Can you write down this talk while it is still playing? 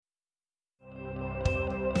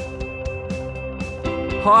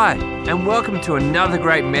Hi, and welcome to another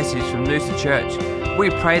great message from Noosa Church.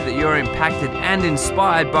 We pray that you're impacted and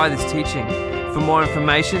inspired by this teaching. For more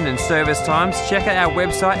information and service times, check out our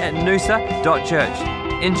website at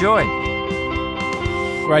noosa.church. Enjoy.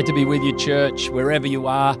 Great to be with you, church, wherever you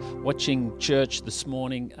are watching church this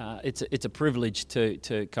morning. It's a privilege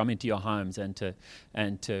to come into your homes and to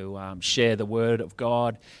share the Word of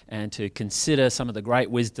God and to consider some of the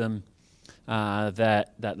great wisdom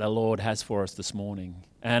that the Lord has for us this morning.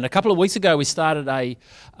 And a couple of weeks ago, we started a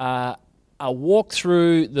walk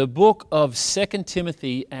through the book of 2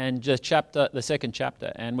 Timothy and the second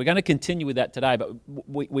chapter. And we're going to continue with that today, but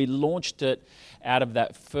we launched it out of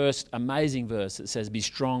that first amazing verse that says, "Be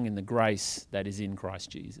strong in the grace that is in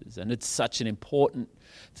Christ Jesus." And it's such an important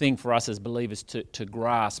thing for us as believers to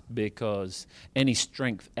grasp, because any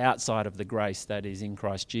strength outside of the grace that is in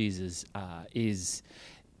Christ Jesus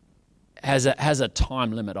has a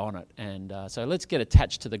time limit on it. And so let's get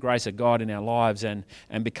attached to the grace of God in our lives and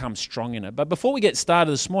become strong in it. But before we get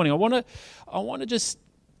started this morning, I want to just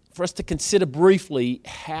for us to consider briefly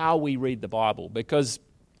how we read the Bible, because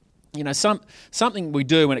something we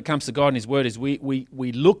do when it comes to God and His Word is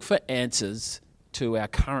we look for answers to our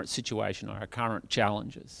current situation or our current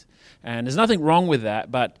challenges. And there's nothing wrong with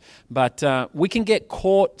that, but we can get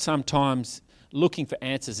caught sometimes looking for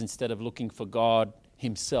answers instead of looking for God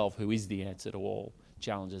Himself, who is the answer to all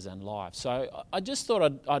challenges in life. So I just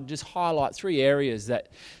thought I'd just highlight three areas that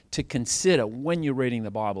to consider when you're reading the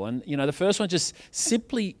Bible. And the first one, just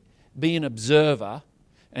simply be an observer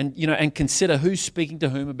and consider who's speaking to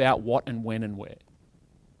whom about what and when and where.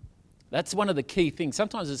 That's one of the key things.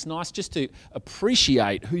 Sometimes it's nice just to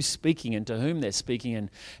appreciate who's speaking and to whom they're speaking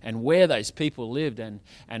and where those people lived and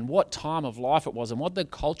what time of life it was and what the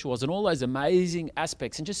culture was and all those amazing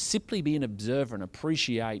aspects, and just simply be an observer and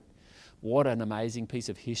appreciate what an amazing piece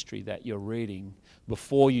of history that you're reading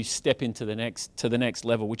before you step into the next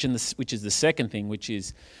level, which is the second thing, which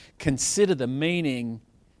is consider the meaning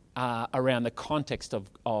around the context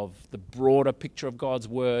of the broader picture of God's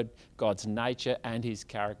Word, God's nature, and His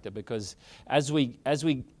character. Because as we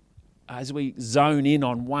zone in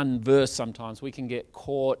on one verse, sometimes we can get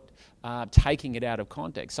caught taking it out of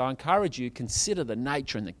context. So I encourage you, consider the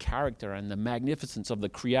nature and the character and the magnificence of the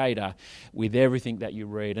Creator with everything that you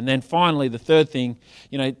read. And then finally, the third thing,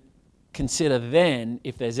 consider then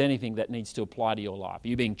if there's anything that needs to apply to your life. Are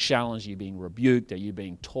you being challenged? Are you being rebuked? Are you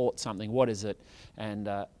being taught something? What is it? And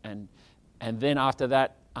then after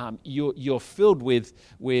that, you're filled with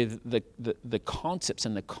the concepts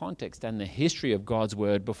and the context and the history of God's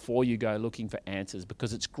Word before you go looking for answers,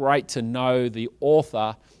 because it's great to know the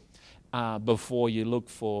author before you look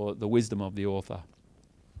for the wisdom of the author.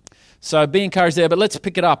 So be encouraged there, but let's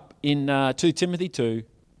pick it up in 2 Timothy 2,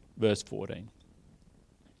 verse 14.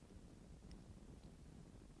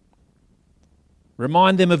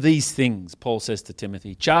 Remind them of these things, Paul says to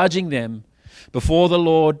Timothy, charging them before the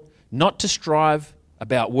Lord not to strive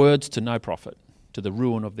about words to no profit, to the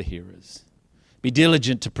ruin of the hearers. Be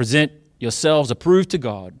diligent to present yourselves approved to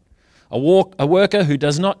God, a worker who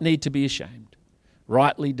does not need to be ashamed,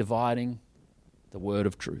 rightly dividing the word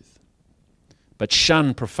of truth. But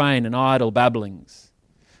shun profane and idle babblings,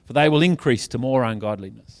 for they will increase to more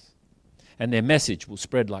ungodliness, and their message will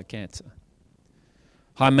spread like cancer.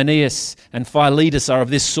 Hymenaeus and Philetus are of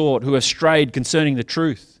this sort, who have strayed concerning the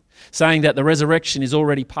truth, saying that the resurrection is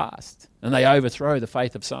already past, and they overthrow the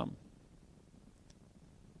faith of some.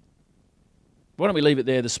 Why don't we leave it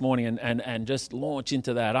there this morning and just launch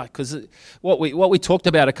into that? Because what we talked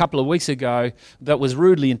about a couple of weeks ago that was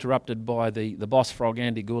rudely interrupted by the boss frog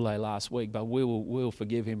Andy Goulet last week, but we'll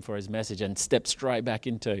forgive him for his message and step straight back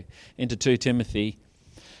into 2 Timothy.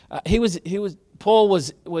 Paul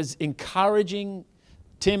was encouraging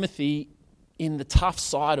Timothy in the tough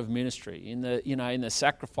side of ministry, in the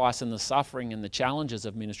sacrifice and the suffering and the challenges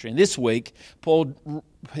of ministry. And this week, Paul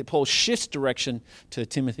shifts direction to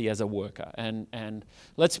Timothy as a worker. And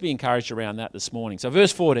let's be encouraged around that this morning. So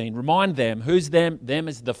verse 14, remind them. Who's them? Them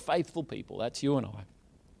is the faithful people. That's you and I.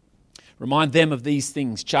 Remind them of these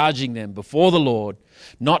things, charging them before the Lord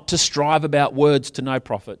not to strive about words to no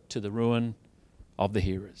profit, to the ruin of the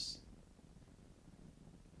hearers.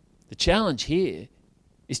 The challenge here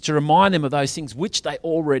is to remind them of those things which they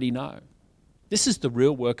already know. This is the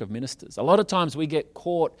real work of ministers. A lot of times we get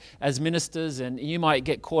caught as ministers, and you might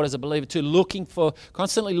get caught as a believer too,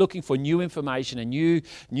 constantly looking for new information and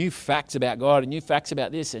new facts about God and new facts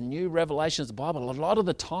about this and new revelations of the Bible. A lot of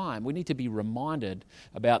the time we need to be reminded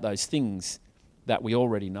about those things that we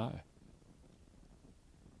already know.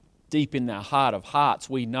 Deep in our heart of hearts,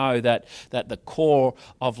 we know that the core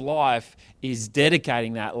of life is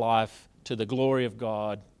dedicating that life to the glory of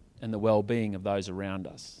God and the well-being of those around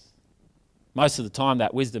us. Most of the time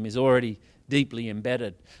that wisdom is already deeply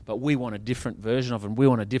embedded, but we want a different version of it. We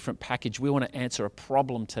want a different package. We want to answer a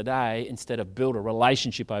problem today instead of build a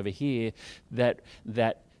relationship over here that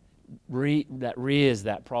rears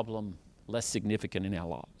that problem less significant in our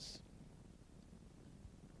lives.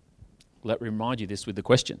 Let me remind you this with the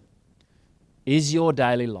question: is your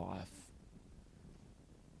daily life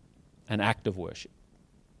an act of worship?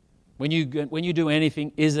 When you do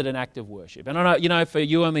anything, is it an act of worship? And I know, for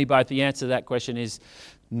you and me both, the answer to that question is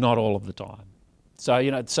not all of the time.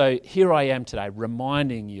 So here I am today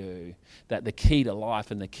reminding you that the key to life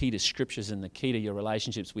and the key to scriptures and the key to your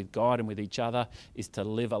relationships with God and with each other is to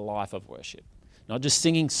live a life of worship. Not just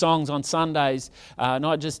singing songs on Sundays,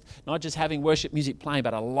 not just having worship music playing,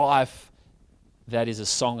 but a life that is a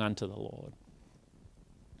song unto the Lord.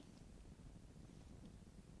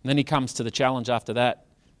 And then he comes to the challenge after that,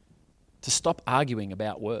 to stop arguing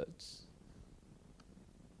about words.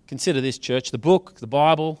 Consider this, church, the book, the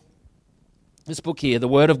Bible, this book here, the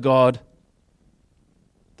Word of God,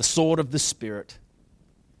 the sword of the Spirit.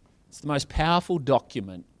 It's the most powerful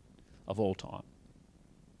document of all time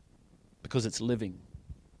because it's living,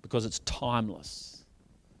 because it's timeless.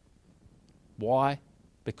 Why?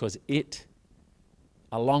 Because it,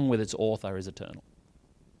 along with its author, is eternal.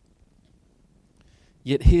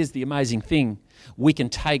 Yet here's the amazing thing. We can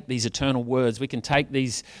take these eternal words, we can take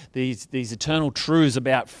these eternal truths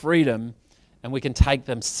about freedom, and we can take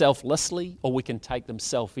them selflessly or we can take them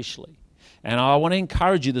selfishly. And I want to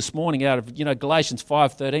encourage you this morning out of, Galatians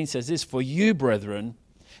 5:13 says this: "For you, brethren,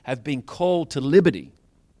 have been called to liberty.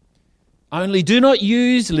 Only do not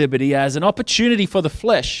use liberty as an opportunity for the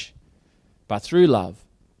flesh, but through love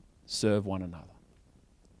serve one another."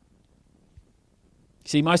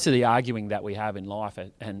 See, most of the arguing that we have in life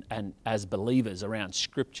and as believers around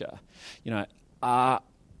Scripture, are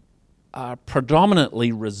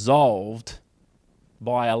predominantly resolved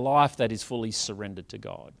by a life that is fully surrendered to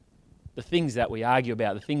God. The things that we argue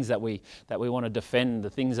about, the things that we want to defend, the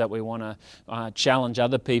things that we want to challenge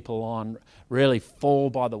other people on, really fall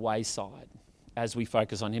by the wayside as we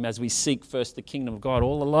focus on Him, as we seek first the kingdom of God. A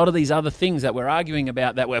lot of these other things that we're arguing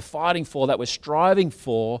about, that we're fighting for, that we're striving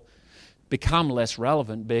for, become less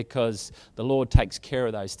relevant because the Lord takes care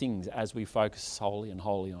of those things as we focus solely and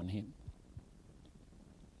wholly on Him.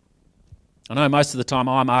 I know most of the time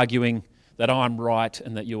I'm arguing that I'm right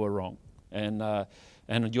and that you are wrong.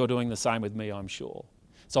 And you're doing the same with me, I'm sure.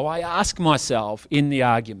 So I ask myself in the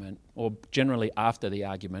argument, or generally after the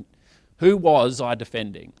argument, who was I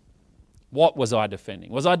defending? What was I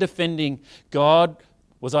defending? Was I defending God?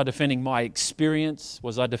 Was I defending my experience?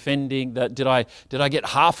 Was I defending that? Did I get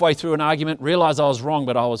halfway through an argument, realize I was wrong,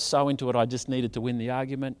 but I was so into it I just needed to win the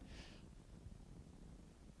argument?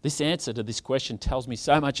 This answer to this question tells me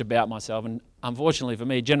so much about myself, and unfortunately for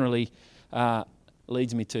me, generally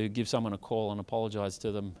leads me to give someone a call and apologize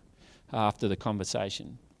to them after the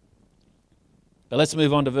conversation. But let's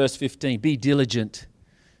move on to verse 15. Be diligent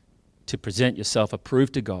to present yourself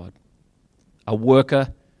approved to God, a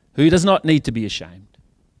worker who does not need to be ashamed,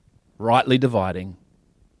 rightly dividing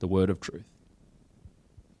the word of truth.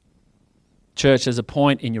 Church, there's a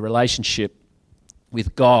point in your relationship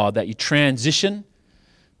with God that you transition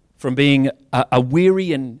from being a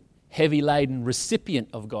weary and heavy-laden recipient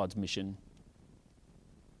of God's mission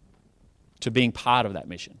to being part of that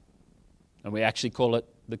mission. And we actually call it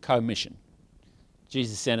the co-mission.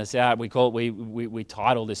 Jesus sent us out. We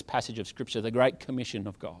title this passage of Scripture, the Great Commission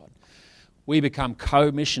of God. We become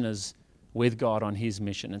co-missioners with God on His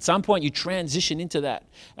mission. At some point you transition into that.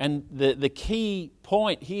 And the key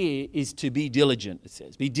point here is to be diligent, it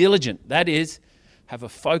says. Be diligent. That is, have a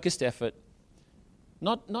focused effort,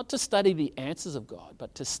 not to study the answers of God,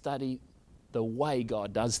 but to study the way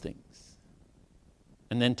God does things.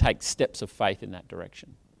 And then take steps of faith in that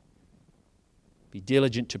direction. Be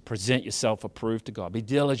diligent to present yourself approved to God. Be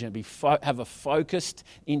diligent. Have a focused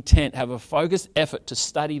intent. Have a focused effort to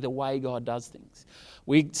study the way God does things.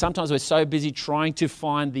 Sometimes we're so busy trying to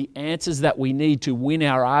find the answers that we need to win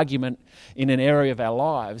our argument in an area of our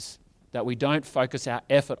lives that we don't focus our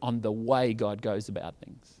effort on the way God goes about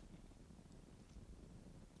things.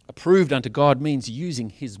 Approved unto God means using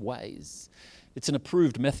His ways. It's an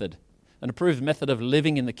approved method. An approved method of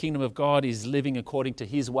living in the kingdom of God is living according to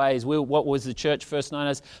His ways. What was the church first known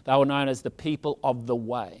as? They were known as the people of the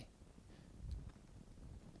way.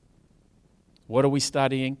 What are we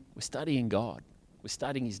studying? We're studying God. We're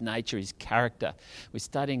studying His nature, His character. We're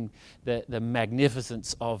studying the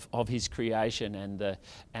magnificence of His creation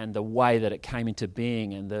and the way that it came into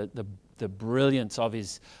being, and the brilliance of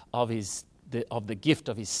His the gift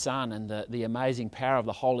of his Son and the amazing power of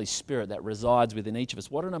the Holy Spirit that resides within each of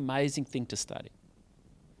us. What an amazing thing to study.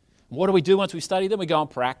 What do we do once we study them? We go and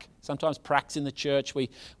prac. Sometimes prac's in the church. We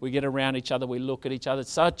get around each other. We look at each other.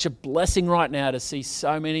 It's such a blessing right now to see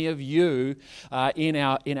so many of you in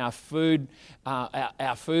our food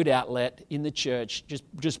outlet in the church,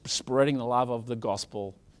 just spreading the love of the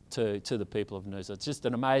gospel to the people of Noosa. It's just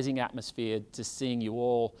an amazing atmosphere to seeing you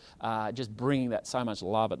all just bringing that so much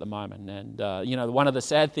love at the moment. And, one of the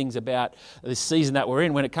sad things about this season that we're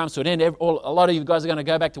in, when it comes to an end, a lot of you guys are going to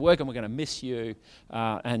go back to work and we're going to miss you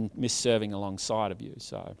and miss serving alongside of you.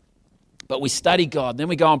 But we study God, then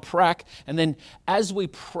we go and prac, and then as we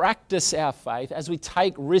practice our faith, as we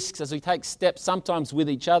take risks, as we take steps, sometimes with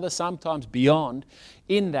each other, sometimes beyond,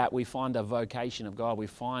 in that we find a vocation of God, we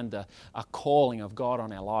find a calling of God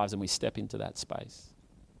on our lives, and we step into that space.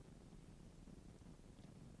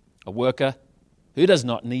 A worker who does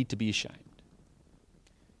not need to be ashamed.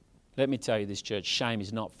 Let me tell you this, church, shame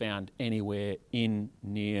is not found anywhere in,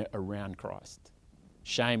 near, around Christ.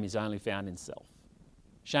 Shame is only found in self.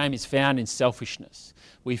 Shame is found in selfishness.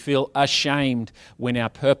 We feel ashamed when our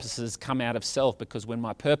purposes come out of self, because when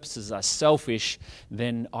my purposes are selfish,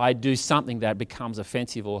 then I do something that becomes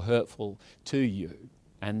offensive or hurtful to you.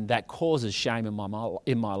 And that causes shame in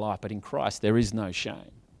my life. But in Christ, there is no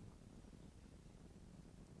shame.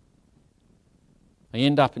 I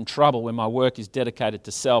end up in trouble when my work is dedicated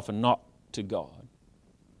to self and not to God.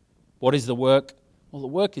 What is the work? Well, the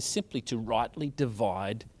work is simply to rightly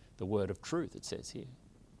divide the word of truth, it says here.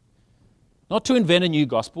 Not to invent a new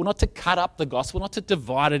gospel, not to cut up the gospel, not to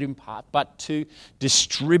divide it in part, but to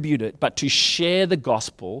distribute it, but to share the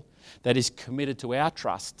gospel that is committed to our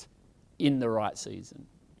trust in the right season.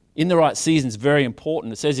 In the right season is very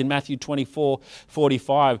important. It says in Matthew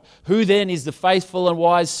 24:45, "Who then is the faithful and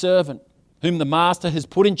wise servant, whom the master has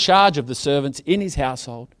put in charge of the servants in his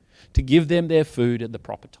household to give them their food at the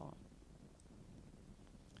proper time?"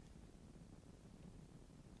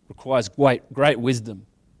 Requires great wisdom,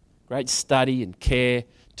 great study and care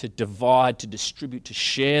to divide, to distribute, to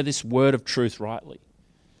share this word of truth rightly.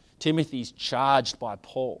 Timothy's charged by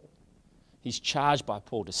Paul. He's charged by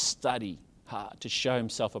Paul to study hard, to show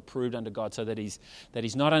himself approved unto God, so that he's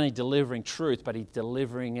not only delivering truth, but he's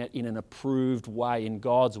delivering it in an approved way, in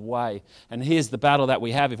God's way. And here's the battle that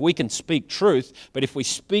we have. If we can speak truth, but if we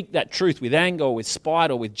speak that truth with anger or with spite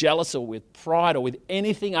or with jealousy or with pride or with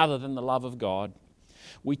anything other than the love of God,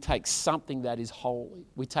 we take something that is holy.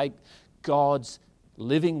 We take God's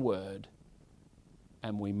living word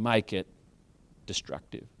and we make it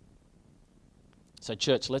destructive. So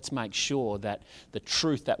church, let's make sure that the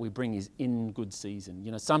truth that we bring is in good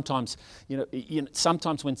season. Sometimes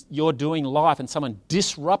when you're doing life and someone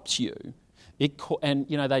disrupts you,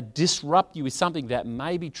 they disrupt you with something that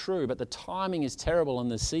may be true, but the timing is terrible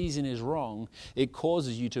and the season is wrong, it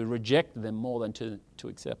causes you to reject them more than to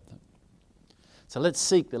accept them. So let's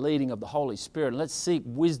seek the leading of the Holy Spirit, and let's seek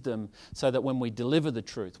wisdom so that when we deliver the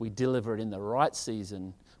truth, we deliver it in the right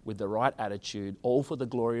season with the right attitude, all for the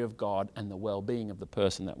glory of God and the well-being of the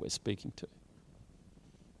person that we're speaking to.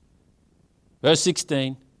 Verse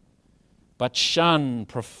 16, "But shun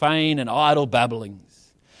profane and idle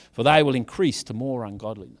babblings, for they will increase to more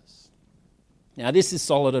ungodliness." Now this is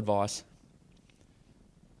solid advice.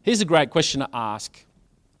 Here's a great question to ask.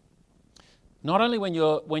 Not only when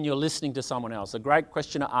you're listening to someone else, a great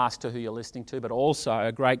question to ask to who you're listening to, but also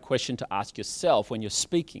a great question to ask yourself when you're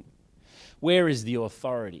speaking. Where is the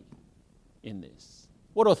authority in this?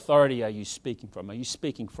 What authority are you speaking from? Are you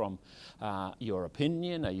speaking from your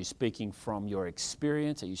opinion? Are you speaking from your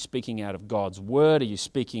experience? Are you speaking out of God's word? Are you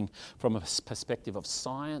speaking from a perspective of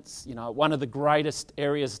science? One of the greatest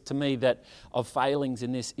areas to me of failings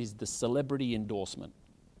in this is the celebrity endorsement.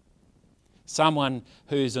 Someone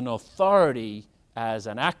who's an authority as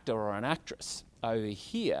an actor or an actress over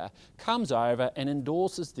here comes over and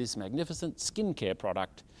endorses this magnificent skincare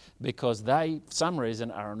product because they, for some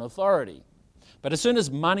reason, are an authority. But as soon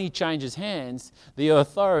as money changes hands, the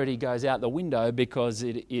authority goes out the window because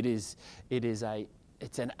it's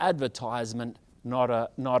an advertisement, not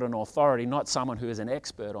an authority, not someone who is an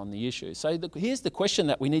expert on the issue. So here's the question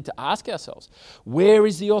that we need to ask ourselves: where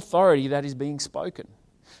is the authority that is being spoken?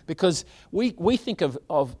 Because we think of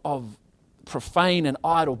profane and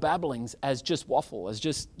idle babblings as just waffle, as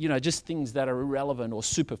just things that are irrelevant or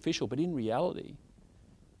superficial. But in reality,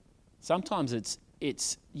 sometimes it's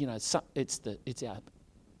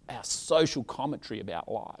our social commentary about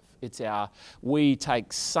life. We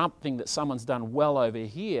take something that someone's done well over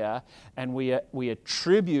here, and we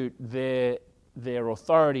attribute their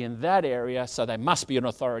authority in that area, so they must be an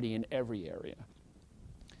authority in every area.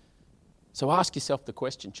 So ask yourself the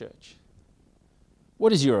question, church.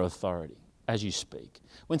 What is your authority as you speak?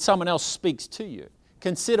 When someone else speaks to you,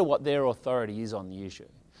 consider what their authority is on the issue.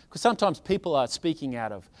 Because sometimes people are speaking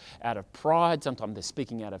out of pride, sometimes they're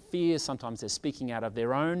speaking out of fear, sometimes they're speaking out of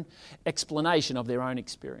their own explanation of their own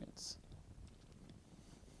experience.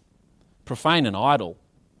 Profane and idle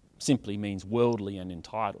simply means worldly and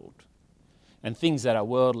entitled. And things that are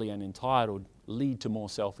worldly and entitled lead to more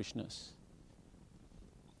selfishness.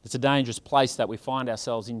 It's a dangerous place that we find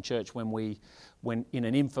ourselves in church when in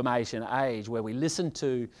an information age where we listen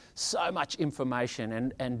to so much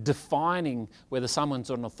information and defining whether someone's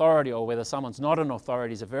an authority or whether someone's not an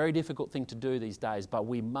authority is a very difficult thing to do these days, but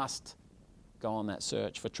we must go on that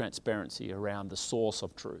search for transparency around the source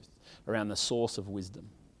of truth, around the source of wisdom.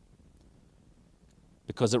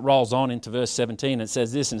 Because it rolls on into verse 17, it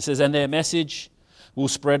says this, and it says, and their message will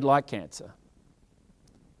spread like cancer.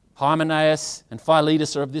 Hymenaeus and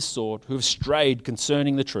Philetus are of this sort, who have strayed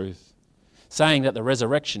concerning the truth, saying that the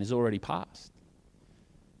resurrection is already past,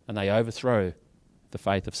 and they overthrow the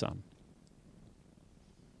faith of some.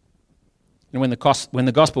 And when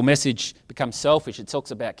the gospel message becomes selfish, it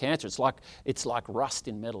talks about cancer. It's like rust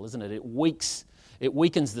in metal, isn't it? It weakens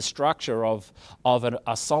the structure of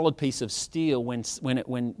a solid piece of steel when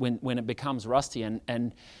it becomes rusty,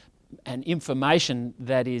 and information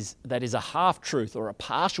that is a half truth or a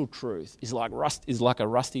partial truth is like a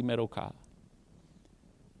rusty metal car.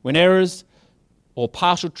 When errors or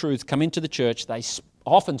partial truths come into the church, they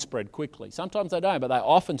often spread quickly. Sometimes they don't, but they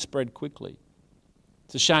often spread quickly.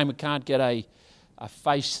 It's a shame we can't get a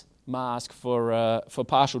face mask for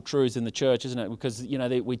partial truths in the church, isn't it? Because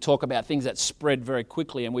we talk about things that spread very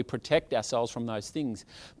quickly and we protect ourselves from those things.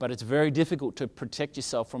 But it's very difficult to protect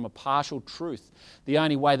yourself from a partial truth. The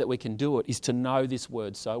only way that we can do it is to know this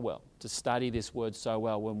word so well, to study this word so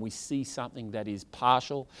well. When we see something that is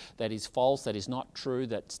partial, that is false, that is not true,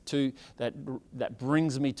 that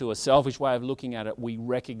brings me to a selfish way of looking at it, we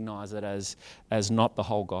recognize it as not the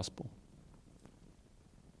whole gospel.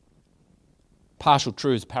 Partial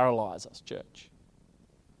truths paralyze us, church.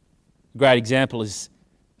 A great example is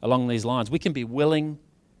along these lines. We can be willing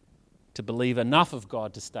to believe enough of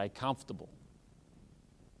God to stay comfortable,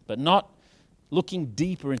 but not looking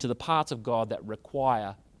deeper into the parts of God that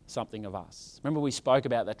require something of us. Remember we spoke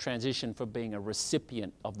about that transition from being a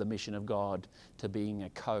recipient of the mission of God to being a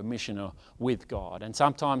co-missioner with God. And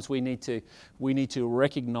sometimes we need to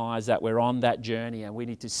recognize that we're on that journey, and we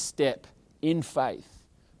need to step in faith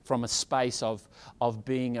from a space of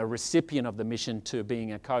being a recipient of the mission to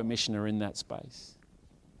being a co-missioner in that space.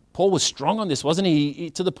 Paul was strong on this, wasn't he?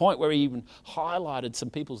 To the point where he even highlighted some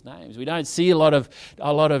people's names. We don't see a lot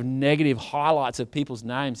of negative highlights of people's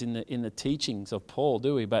names in the teachings of Paul,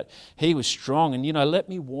 do we? But he was strong. And let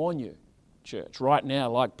me warn you, church, right now,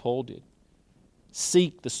 like Paul did.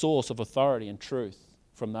 Seek the source of authority and truth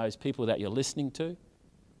from those people that you're listening to.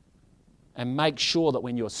 And make sure that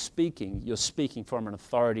when you're speaking from an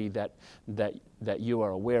authority that you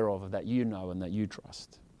are aware of, that you know and that you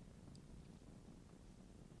trust.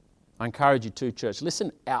 I encourage you to, church,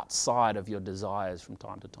 listen outside of your desires from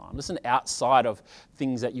time to time. Listen outside of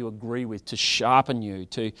things that you agree with to sharpen you,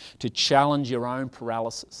 to challenge your own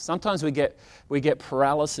paralysis. Sometimes we get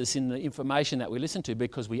paralysis in the information that we listen to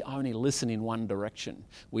because we only listen in one direction.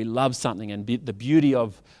 We love something, and the beauty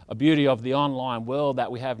of the online world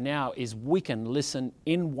that we have now is we can listen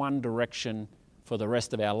in one direction for the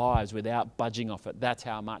rest of our lives without budging off it. That's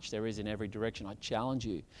how much there is in every direction. I challenge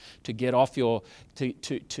you to get off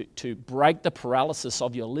to break the paralysis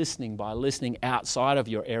of your listening by listening outside of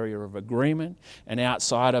your area of agreement and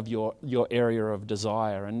outside of your area of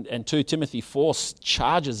desire. And 2 Timothy 4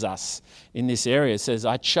 charges us in this area. It says,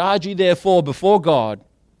 I charge you therefore before God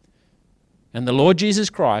and the Lord Jesus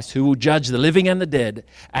Christ, who will judge the living and the dead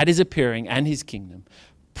at his appearing and his kingdom.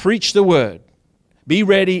 Preach the word. Be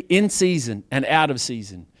ready in season and out of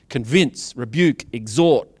season. Convince, rebuke,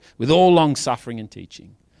 exhort with all long suffering and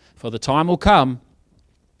teaching. For the time will come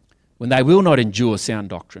when they will not endure sound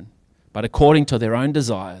doctrine, but according to their own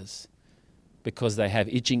desires, because they have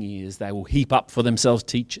itching ears, they will heap up for themselves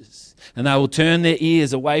teachers, and they will turn their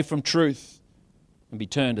ears away from truth and be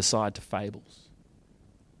turned aside to fables.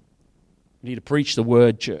 We need to preach the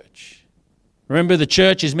word, church. Remember, the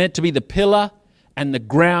church is meant to be the pillar and the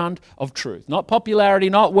ground of truth. Not popularity,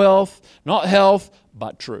 not wealth, not health,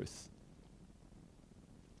 but truth.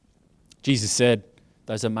 Jesus said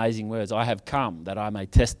those amazing words, I have come that I may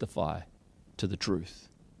testify to the truth.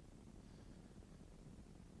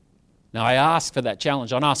 Now, I ask for that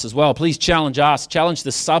challenge on us as well. Please challenge us. Challenge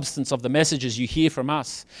the substance of the messages you hear from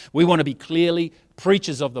us. We want to be clearly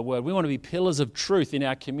preachers of the word. We want to be pillars of truth in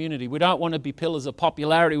our community. We don't want to be pillars of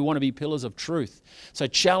popularity. We want to be pillars of truth. So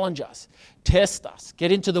challenge us. Test us.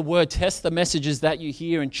 Get into the word. Test the messages that you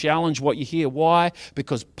hear and challenge what you hear. Why?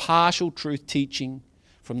 Because partial truth teaching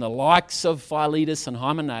from the likes of Philetus and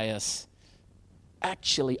Hymenaeus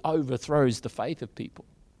actually overthrows the faith of people.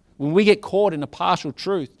 When we get caught in a partial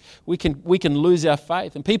truth, we can lose our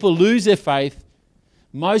faith. And people lose their faith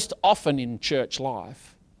most often in church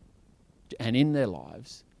life and in their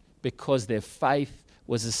lives because their faith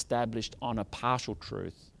was established on a partial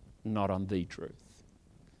truth, not on the truth.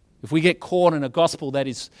 If we get caught in a gospel that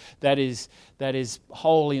is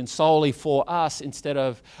wholly and solely for us instead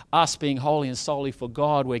of us being wholly and solely for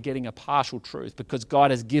God, we're getting a partial truth because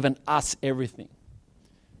God has given us everything.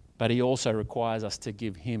 But he also requires us to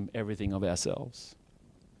give him everything of ourselves.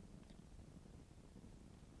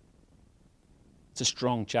 It's a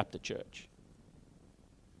strong chapter, church.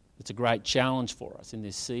 It's a great challenge for us in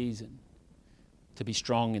this season to be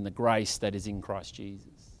strong in the grace that is in Christ Jesus.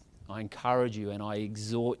 I encourage you and I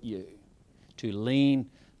exhort you to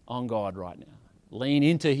lean on God right now. Lean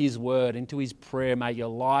into his word, into his prayer. May your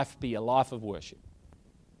life be a life of worship.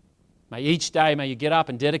 May each day, may you get up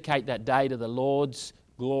and dedicate that day to the Lord's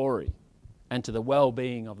glory and to the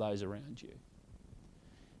well-being of those around you.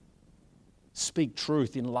 Speak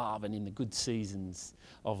truth in love and in the good seasons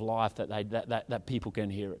of life that people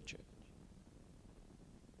can hear at church.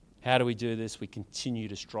 How do we do this? We continue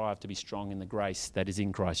to strive to be strong in the grace that is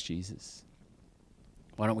in Christ Jesus.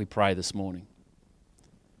 Why don't we pray this morning?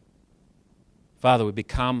 Father, we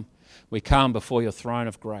come before your throne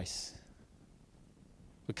of grace.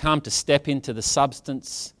 We come to step into the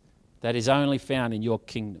substance that is only found in your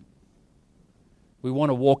kingdom. We want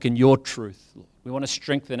to walk in your truth, Lord. We want to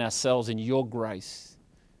strengthen ourselves in your grace.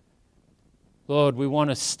 Lord, we want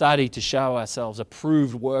to study to show ourselves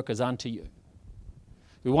approved workers unto you.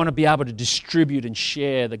 We want to be able to distribute and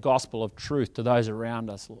share the gospel of truth to those around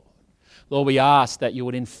us, Lord. Lord, we ask that you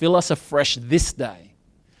would infill us afresh this day.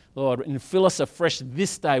 Lord, infill us afresh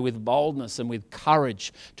this day with boldness and with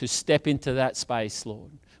courage to step into that space,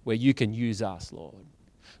 Lord, where you can use us, Lord.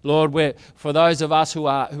 Lord, for those of us who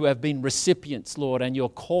have been recipients, Lord, and you're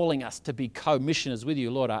calling us to be co-missioners with you,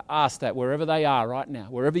 Lord, I ask that wherever they are right now,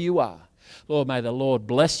 wherever you are, Lord, may the Lord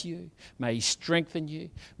bless you, may he strengthen you,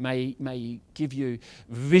 may he give you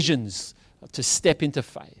visions to step into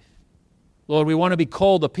faith. Lord, we want to be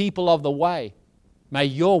called the people of the way. May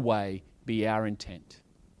your way be our intent.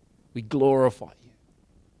 We glorify you,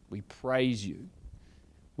 we praise you,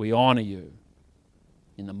 we honor you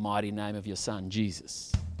in the mighty name of your Son,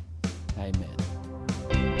 Jesus.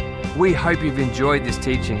 Amen. We hope you've enjoyed this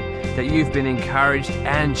teaching, that you've been encouraged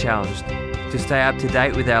and challenged. To stay up to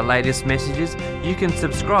date with our latest messages, you can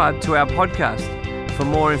subscribe to our podcast. For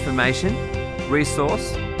more information,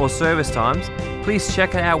 resource, or service times, please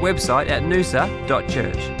check out our website at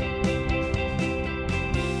noosa.church.